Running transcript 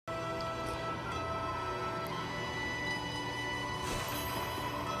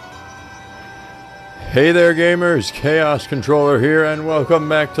Hey there gamers, Chaos Controller here, and welcome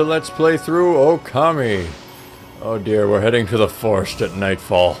back to Let's Play Through Okami. Oh dear, we're heading to the forest at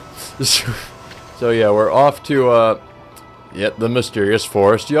nightfall. So yeah, we're off to, the mysterious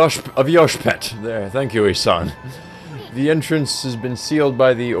forest of Yoshpet. There, thank you, Isan. The entrance has been sealed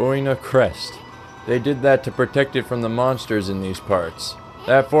by the Oina Crest. They did that to protect it from the monsters in these parts.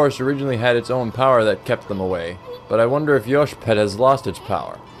 That forest originally had its own power that kept them away, but I wonder if Yoshpet has lost its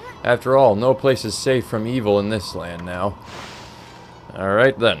power. After all, no place is safe from evil in this land now.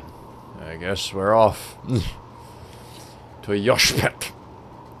 Alright then. I guess we're off. To Yoshpet.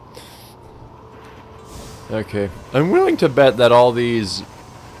 Okay. I'm willing to bet that all these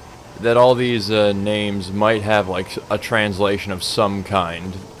names might have like a translation of some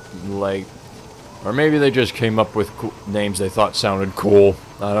kind. Like, or maybe they just came up with names they thought sounded cool.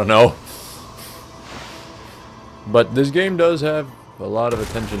 I don't know. But this game does have a lot of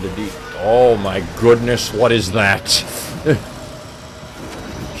attention to detail. Oh my goodness, what is that?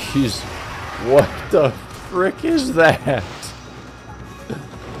 What the frick is that?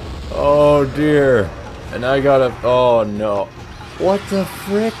 Oh dear. And I gotta, oh no. What the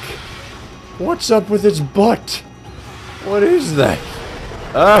frick? What's up with its butt? What is that?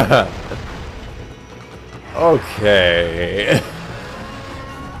 Ah! Okay.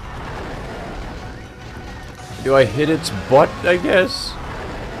 Do I hit its butt, I guess?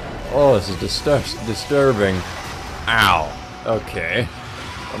 Oh, this is disturbing. Ow. Okay.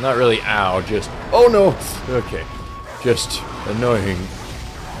 Well, not really ow, just... Oh no! Okay. Just annoying.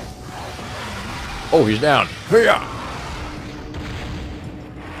 Oh, he's down. Hiya!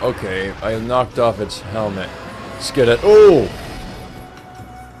 Okay, I knocked off its helmet. Let's get it. Oh!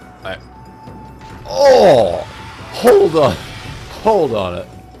 Oh! Hold on. Hold on it.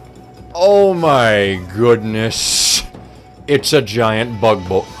 Oh my goodness. It's a giant bug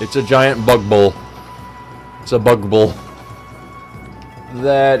bull. It's a giant bug bull. It's a bug bull.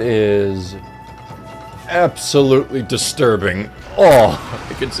 That is absolutely disturbing. Oh,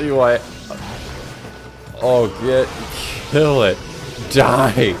 I can see why. Oh, kill it.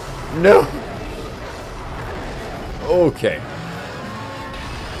 Die. No. Okay.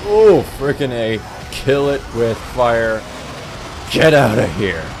 Oh, frickin' A. Kill it with fire. Get out of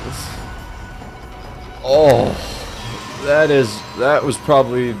here. Oh, that was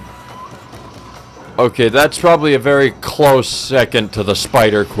probably... Okay, that's probably a very close second to the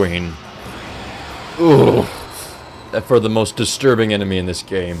Spider Queen. Ooh. For the most disturbing enemy in this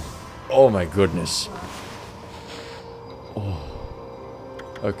game. Oh my goodness. Oh.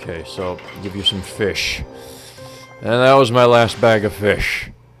 Okay, so, give you some fish. And that was my last bag of fish.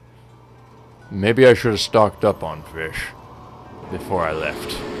 Maybe I should have stocked up on fish before I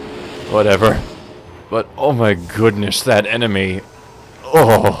left. Whatever. But, oh my goodness, that enemy.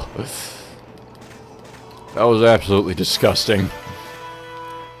 Oh. That was absolutely disgusting.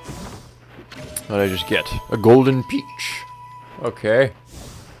 What did I just get? A golden peach. Okay.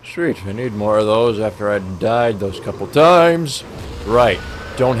 Sweet, I need more of those after I died those couple times. Right.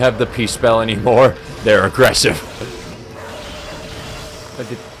 Don't have the peace spell anymore. They're aggressive.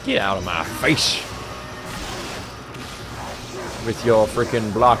 Get out of my face. With your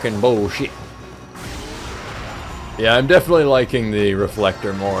freaking blocking bullshit. Yeah, I'm definitely liking the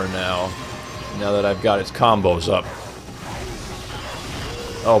reflector more now. Now that I've got its combos up.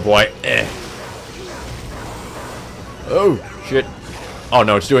 Oh boy. Oh, shit. Oh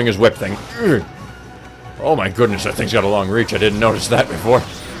no, it's doing his whip thing. Oh my goodness, that thing's got a long reach. I didn't notice that before.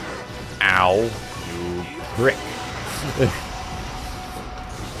 Ow. You prick.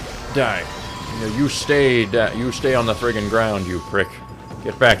 Die. You stay on the friggin' ground, you prick.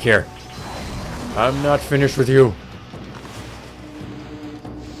 Get back here. I'm not finished with you.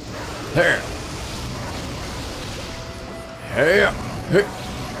 There. Hey. Hey.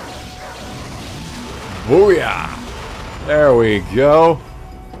 Booyah. There we go.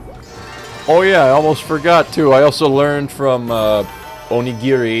 Oh yeah, I almost forgot too. I also learned from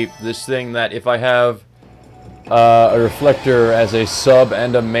Onigiri this thing that if I have a reflector as a sub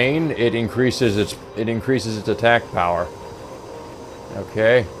and a main, it increases its attack power.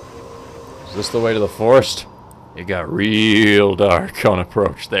 Okay. Is this the way to the forest? It got real dark on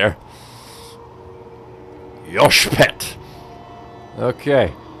approach there. Yoshpet.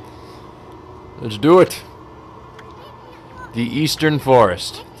 Okay. Let's do it. The Eastern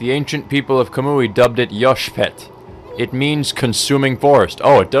Forest. The ancient people of Kamui dubbed it Yoshpet. It means consuming forest.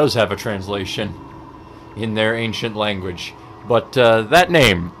 Oh, it does have a translation in their ancient language. But that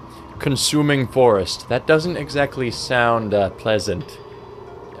name, consuming forest, that doesn't exactly sound pleasant.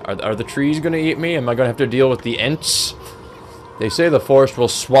 Are the trees gonna eat me? Am I gonna have to deal with the Ents? They say the forest will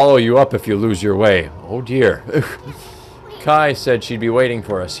swallow you up if you lose your way. Oh dear. Kai said she'd be waiting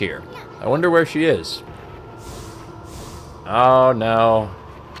for us here. I wonder where she is. Oh no.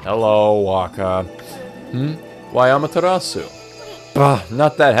 Hello, Waka. Why Amaterasu? Bah,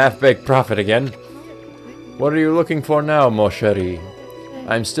 not that half-baked prophet again. What are you looking for now, Mosheri?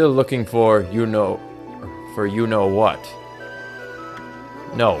 I'm still looking for you know what.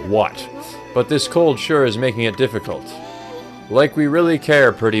 No, what? But this cold sure is making it difficult. Like we really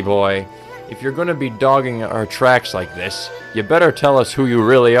care, pretty boy. If you're gonna be dogging our tracks like this, you better tell us who you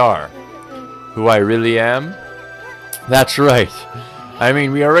really are. Who I really am? That's right. I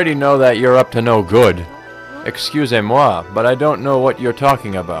mean, we already know that you're up to no good. Excusez-moi, but I don't know what you're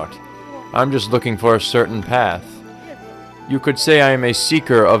talking about. I'm just looking for a certain path. You could say I am a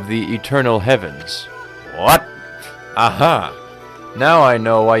seeker of the eternal heavens. What? Aha! Now I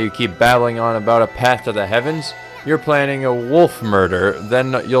know why you keep babbling on about a path to the heavens. You're planning a wolf murder,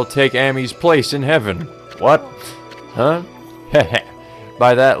 then you'll take Amy's place in heaven. What? Huh? Heh.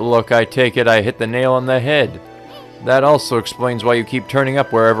 By that look, I take it I hit the nail on the head. That also explains why you keep turning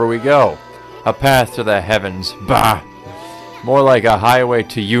up wherever we go. A path to the heavens. Bah! More like a highway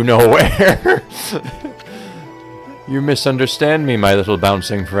to you-know-where. You misunderstand me, my little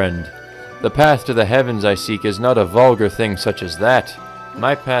bouncing friend. The path to the heavens I seek is not a vulgar thing such as that.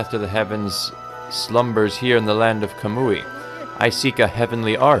 My path to the heavens slumbers here in the land of Kamui. I seek a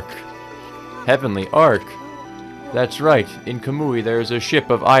heavenly ark. Heavenly ark? That's right. In Kamui there is a ship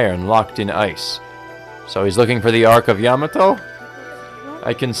of iron locked in ice. So he's looking for the Ark of Yamato?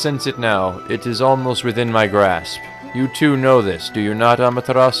 I can sense it now. It is almost within my grasp. You too know this, do you not,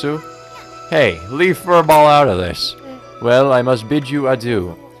 Amaterasu? Hey, leave Furball out of this. Well, I must bid you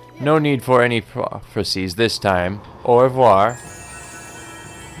adieu. No need for any prophecies this time. Au revoir.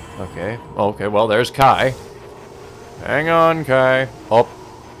 Okay, well, there's Kai. Hang on, Kai. Oh,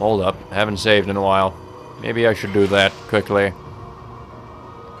 hold up. Haven't saved in a while. Maybe I should do that quickly.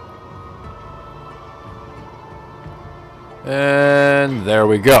 And there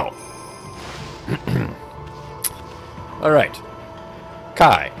we go. Alright.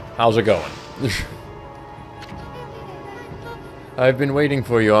 Kai, how's it going? I've been waiting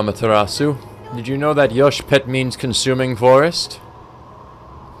for you, Amaterasu. Did you know that yoshpet means consuming forest?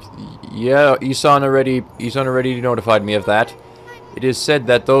 Yeah, Isan already notified me of that. It is said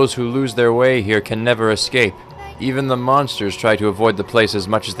that those who lose their way here can never escape. Even the monsters try to avoid the place as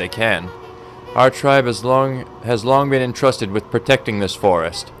much as they can. Our tribe has long been entrusted with protecting this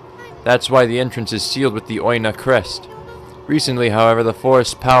forest. That's why the entrance is sealed with the Oina crest. Recently, however, the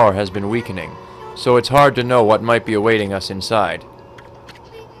forest's power has been weakening, so it's hard to know what might be awaiting us inside.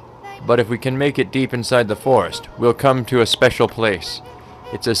 But if we can make it deep inside the forest, we'll come to a special place.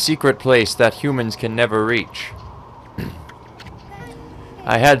 It's a secret place that humans can never reach.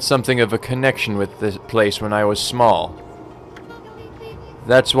 I had something of a connection with this place when I was small.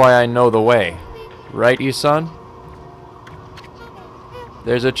 That's why I know the way. Right, Isan?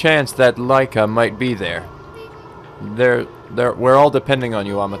 There's a chance that Laika might be there. We're all depending on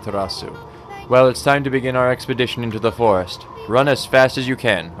you, Amaterasu. Well, it's time to begin our expedition into the forest. Run as fast as you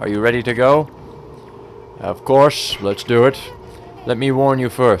can. Are you ready to go? Of course. Let's do it. Let me warn you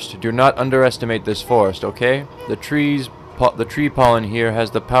first. Do not underestimate this forest, okay? The tree pollen here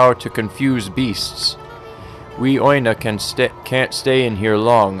has the power to confuse beasts. We Oina can't stay in here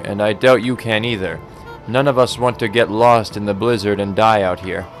long, and I doubt you can either. None of us want to get lost in the blizzard and die out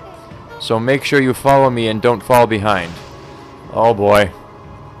here. So make sure you follow me and don't fall behind. Oh boy.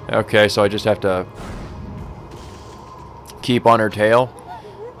 Okay, so I just have to keep on her tail.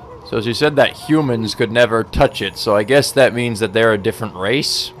 So she said that humans could never touch it, so I guess that means that they're a different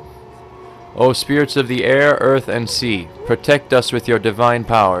race? O spirits of the air, earth, and sea, protect us with your divine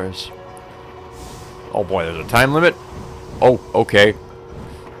powers. Oh boy, there's a time limit? Oh, okay.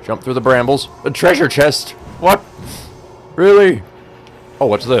 Jump through the brambles. A treasure chest! What? Really? Oh,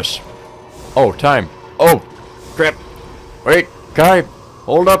 what's this? Oh, time. Oh, crap. Wait, Kai,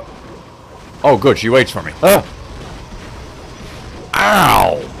 hold up. Oh, good, she waits for me. Ah!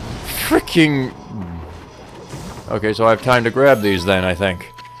 Ow! Freaking... Okay, so I have time to grab these then, I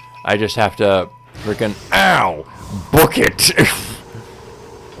think. I just have to freaking... Ow! Book it!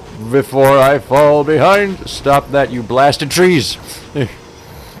 Before I fall behind. Stop that, you blasted trees!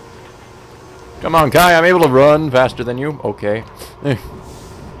 Come on, Kai, I'm able to run faster than you. Okay.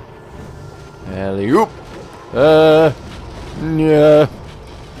 Alley-oop. Yeah.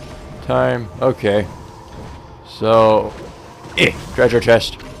 Time. Okay. So... treasure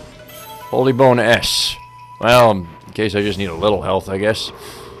chest. Holy bone S. Well, in case I just need a little health, I guess.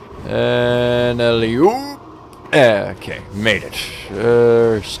 And alley-oop. Okay, made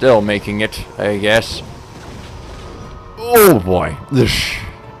it. Still making it, I guess. Oh boy.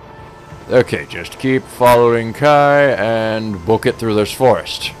 Okay, just keep following Kai and book it through this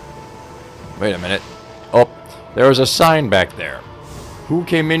forest. Wait a minute. Oh, there was a sign back there. Who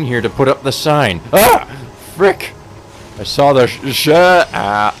came in here to put up the sign? Ah! Frick! I saw the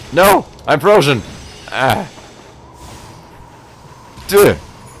no! I'm frozen! Ah. Duh.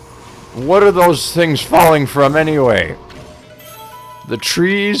 What are those things falling from anyway? The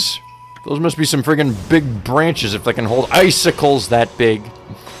trees? Those must be some friggin' big branches if they can hold icicles that big.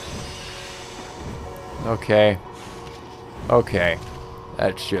 Okay. Okay.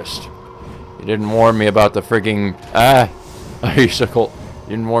 That's just... You didn't warn me about the friggin' icicle. You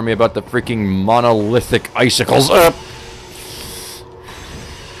didn't warn me about the freaking monolithic icicles.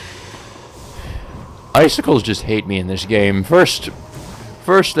 Icicles just hate me in this game. First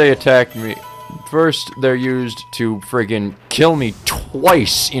they attack me. First they're used to friggin' kill me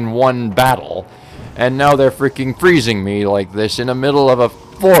twice in one battle. And now they're freaking freezing me like this in the middle of a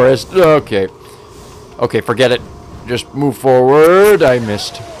forest. Okay. Okay, forget it. Just move forward. I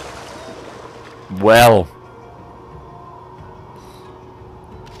missed. Well.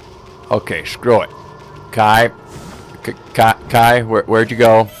 Okay, screw it. Kai. Kai, where'd you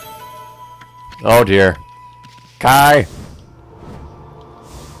go? Oh dear. Kai!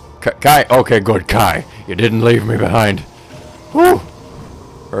 Kai! Okay, good, Kai. You didn't leave me behind. Whew!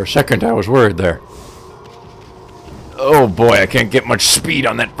 For a second I was worried there. Oh boy, I can't get much speed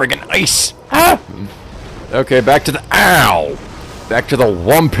on that friggin' ice! Ah! Okay, back to the... Ow! Back to the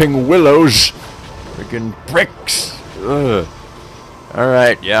whomping willows. Friggin' bricks. Ugh.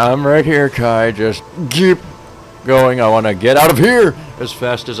 Alright, yeah, I'm right here, Kai. Just keep going. I want to get out of here as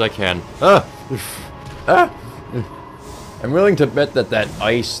fast as I can. I'm willing to bet that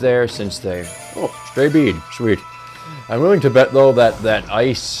ice there, since they... Oh, stray bead. Sweet. I'm willing to bet, though, that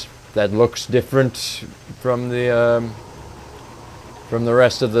ice that looks different from the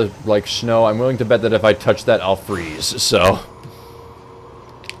rest of the, like, snow, I'm willing to bet that if I touch that, I'll freeze, so...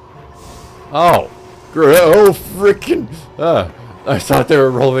 Oh. Oh, frickin'... I thought they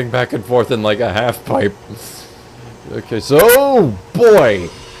were rolling back and forth in, like, a half-pipe. Okay, so... Oh, boy!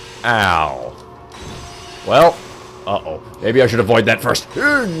 Ow. Well... Uh-oh. Maybe I should avoid that first.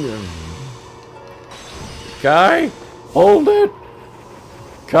 Kai? Hold it!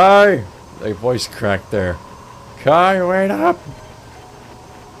 Kai! A voice cracked there. Kai, wait up!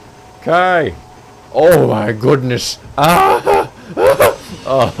 Kai! Oh my goodness! Ah!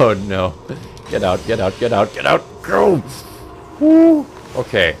 Oh no. Get out, get out, get out, get out! Go! Woo!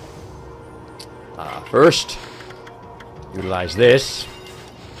 Okay. First, utilize this.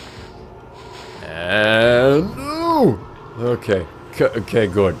 And... Ooh! Okay. Okay,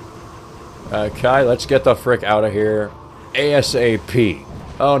 good. Kai, let's get the frick out of here. ASAP.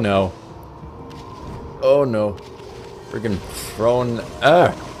 Oh no. Oh no. Freaking thrown...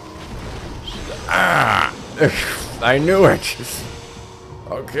 I knew it!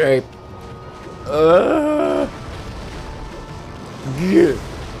 Okay.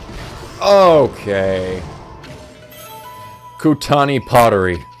 Okay. Kutani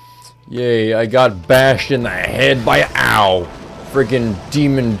pottery. Yay, I got bashed in the head by ow! Friggin'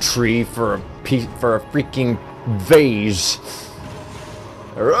 demon tree for a freaking vase.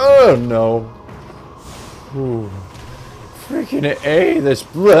 Oh no. Ooh. Freaking A, this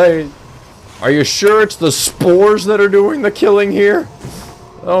place. Are you sure it's the spores that are doing the killing here?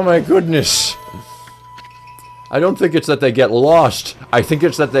 Oh my goodness. I don't think it's that they get lost. I think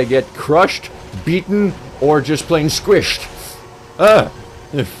it's that they get crushed, beaten, or just plain squished.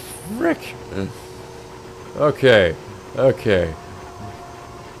 Frick. Okay. Okay.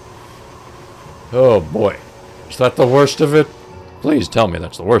 Oh boy. Is that the worst of it? Please tell me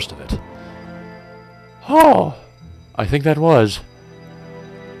that's the worst of it. Oh. I think that was.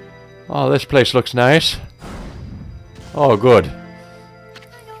 Oh, this place looks nice. Oh, good.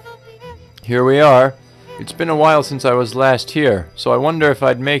 Here we are. It's been a while since I was last here, so I wonder if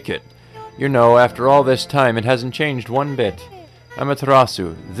I'd make it. You know, after all this time, it hasn't changed one bit.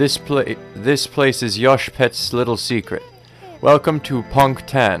 Amaterasu, this place is Yoshpet's little secret. Welcome to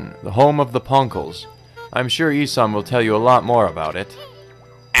Pongtan, the home of the Ponkles. I'm sure Isan will tell you a lot more about it.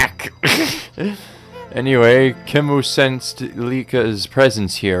 Ack! Anyway, Kimu sensed Lika's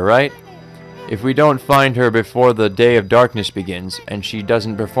presence here, right? If we don't find her before the Day of Darkness begins, and she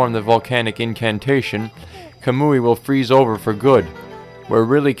doesn't perform the volcanic incantation, Kamui will freeze over for good. We're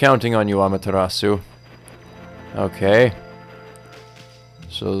really counting on you, Amaterasu. Okay.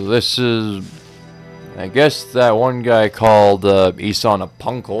 So this is... I guess that one guy called Isan a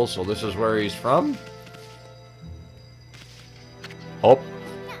punkle, so this is where he's from? Oh,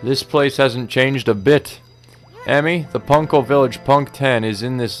 this place hasn't changed a bit. Emmy, the Punko Village Punk 10 is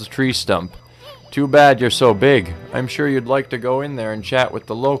in this tree stump. Too bad you're so big. I'm sure you'd like to go in there and chat with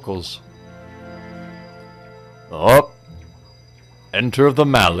the locals. Oh, enter the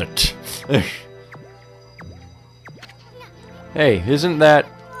mallet. Hey, isn't that...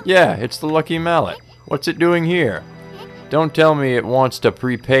 Yeah, it's the lucky mallet. What's it doing here? Don't tell me it wants to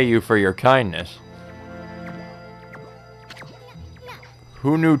prepay you for your kindness.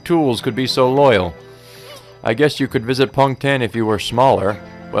 Who knew tools could be so loyal? I guess you could visit Punk 10 if you were smaller.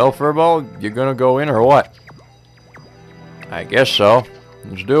 Well, Furball, you gonna go in or what? I guess so.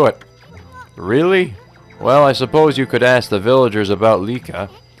 Let's do it. Really? Well, I suppose you could ask the villagers about Lika,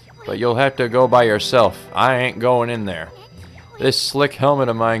 but you'll have to go by yourself. I ain't going in there. This slick helmet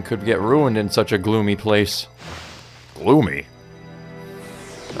of mine could get ruined in such a gloomy place. Gloomy?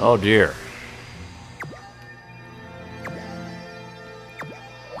 Oh dear.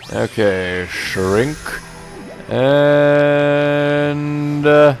 Okay, shrink. And...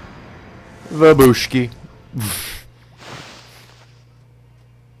 Babushki.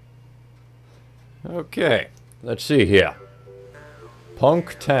 Okay, let's see here.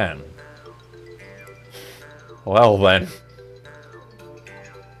 Punk 10. Well then.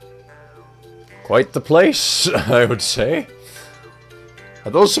 Quite the place, I would say.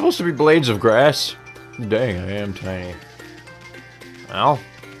 Are those supposed to be blades of grass? Dang, I am tiny. Well,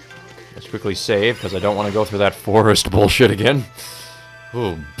 let's quickly save, because I don't want to go through that forest bullshit again.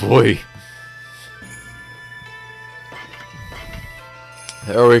 Oh boy.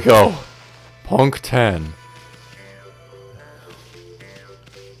 There we go. Punk 10.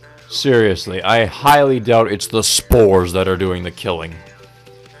 Seriously, I highly doubt it's the spores that are doing the killing.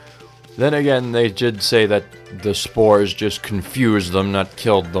 Then again, they did say that the spores just confused them, not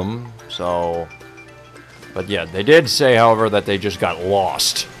killed them, so... But yeah, they did say, however, that they just got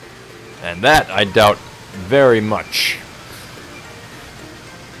lost. And that, I doubt very much.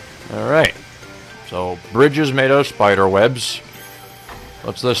 Alright. So, bridges made of spider webs.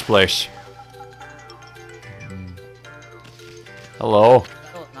 What's this place? Hello.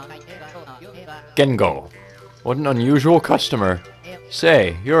 Gengo. What an unusual customer.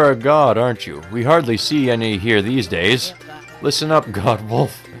 Say, you're a god, aren't you? We hardly see any here these days. Listen up, God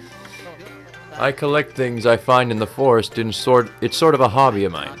Wolf. I collect things I find in the forest and it's sort of a hobby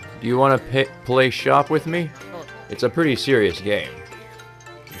of mine. Do you want to play shop with me? It's a pretty serious game.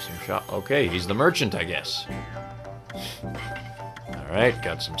 Do some shop. Okay, he's the merchant, I guess. Alright,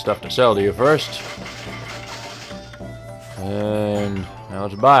 got some stuff to sell to you first. And now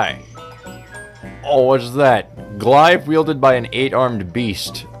let's buy. Oh, what's that? Glaive wielded by an 8-armed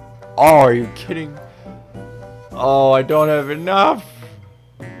beast. Oh, are you kidding? Oh, I don't have enough.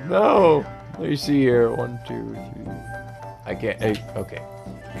 No. Let me see here. 1, 2, 3. I can't. Okay.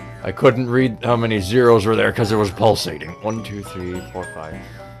 I couldn't read how many zeros were there because it was pulsating. 1, 2, 3, 4, 5.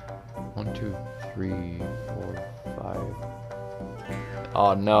 1, 2, 3, 4, 5.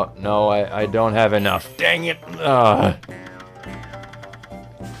 Oh, no, I don't have enough. Dang it.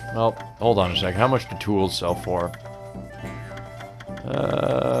 Well, hold on a sec. How much do tools sell for?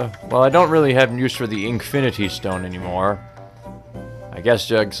 Well, I don't really have use for the Infinity Stone anymore. I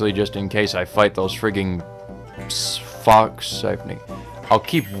guess actually just in case I fight those frigging fox. I'll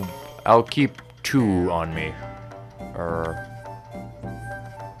keep 2 on me.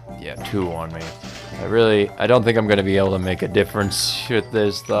 Yeah, 2 on me. I don't think I'm gonna be able to make a difference with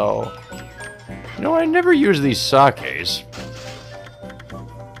this though. You know, I never use these sakes.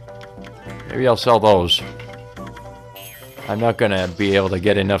 Maybe I'll sell those. I'm not gonna be able to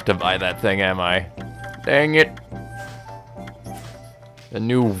get enough to buy that thing, am I? Dang it. A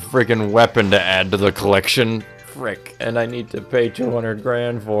new freaking weapon to add to the collection. Frick. And I need to pay 200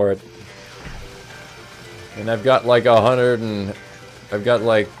 grand for it. And I've got like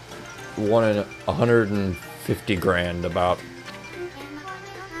 150 grand about.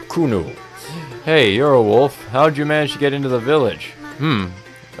 Kunu. Hey, you're a wolf. How'd you manage to get into the village?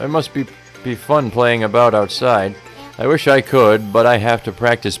 It must be fun playing about outside. I wish I could, but I have to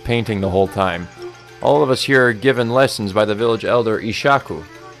practice painting the whole time. All of us here are given lessons by the village elder Ishaku.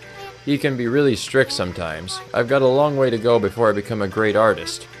 He can be really strict sometimes. I've got a long way to go before I become a great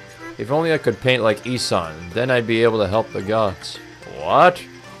artist. If only I could paint like Isan, then I'd be able to help the gods. What?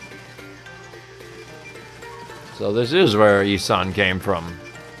 So this is where Isan came from.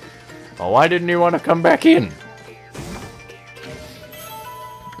 Well, why didn't he want to come back in?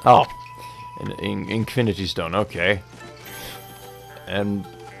 Oh. An Infinity Stone, okay. And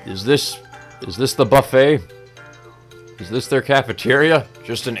is this the buffet? Is this their cafeteria?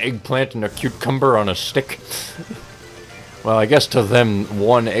 Just an eggplant and a cucumber on a stick? Well, I guess to them,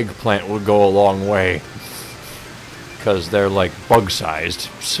 one eggplant would go a long way. Because they're, like, bug-sized.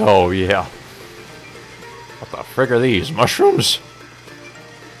 So, yeah. What the frick are these? Mushrooms?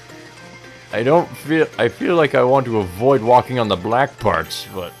 I feel like I want to avoid walking on the black parts,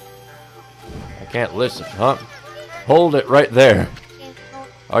 but I can't listen, huh? Hold it right there.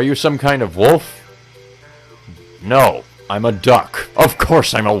 Are you some kind of wolf? No, I'm a duck. Of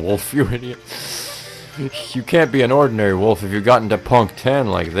course I'm a wolf, you idiot. You can't be an ordinary wolf if you've gotten to Punk 10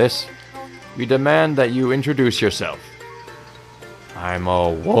 like this. We demand that you introduce yourself. I'm a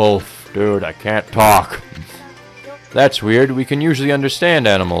wolf. Dude, I can't talk. That's weird. We can usually understand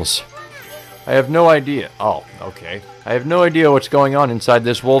animals. I have no idea. Oh, okay. I have no idea what's going on inside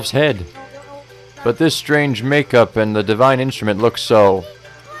this wolf's head. But this strange makeup and the divine instrument look so...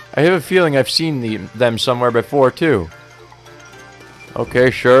 I have a feeling I've seen them somewhere before, too. Okay,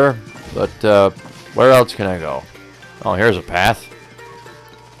 sure. But, where else can I go? Oh, here's a path.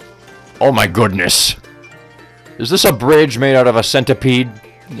 Oh my goodness! Is this a bridge made out of a centipede?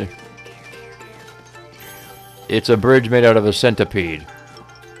 It's a bridge made out of a centipede.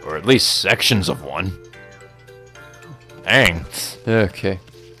 Or at least sections of one. Dang. Okay.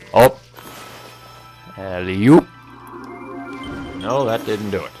 Oh. Alley-oop. No, that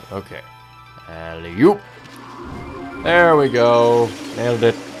didn't do it. Okay. Alley-oop. There we go. Nailed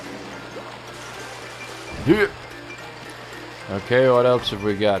it. Okay, what else have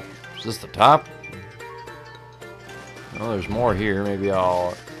we got? Is this the top? Oh, there's more here. Maybe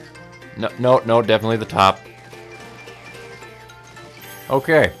I'll... No, definitely the top.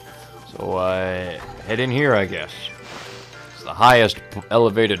 Okay. So, head in here, I guess. It's the highest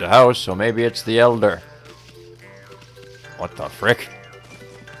elevated house, so maybe it's the Elder. What the frick?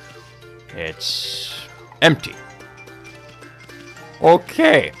 It's... empty.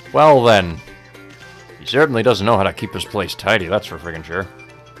 Okay. Well, then. He certainly doesn't know how to keep his place tidy, that's for friggin' sure.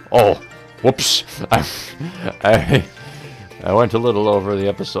 Oh, whoops. I went a little over the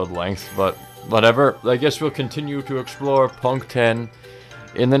episode length, but whatever. I guess we'll continue to explore Punk 10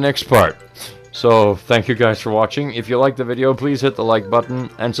 in the next part. So, thank you guys for watching. If you liked the video, please hit the like button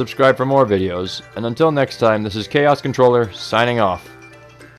and subscribe for more videos. And until next time, this is Chaos Controller, signing off.